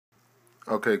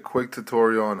Okay, quick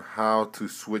tutorial on how to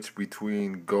switch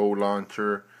between Go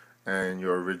Launcher and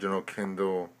your original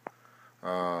Kindle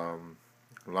um,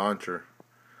 launcher.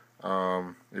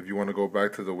 If you want to go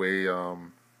back to the way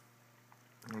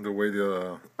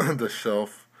the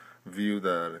shelf view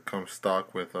that comes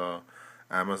stock with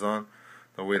Amazon,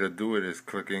 the way to do it is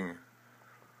clicking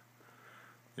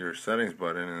your settings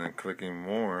button and then clicking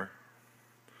more.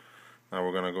 Now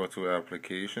we're gonna go to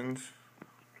applications.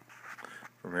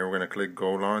 From here we're gonna click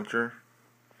Go Launcher.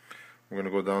 We're going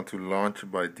to go down to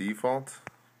launch by default,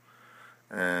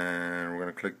 and we're going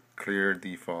to click clear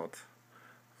default.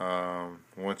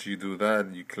 Once you do that,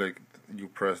 you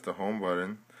press the home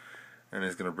button, and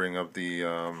it's going to bring up the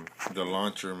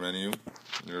launcher menu.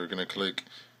 You're going to click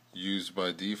use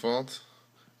by default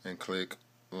and click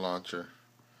launcher,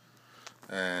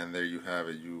 and there you have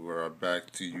it. You are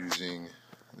back to using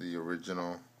the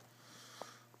original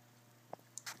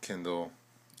Kindle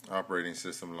operating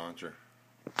system launcher.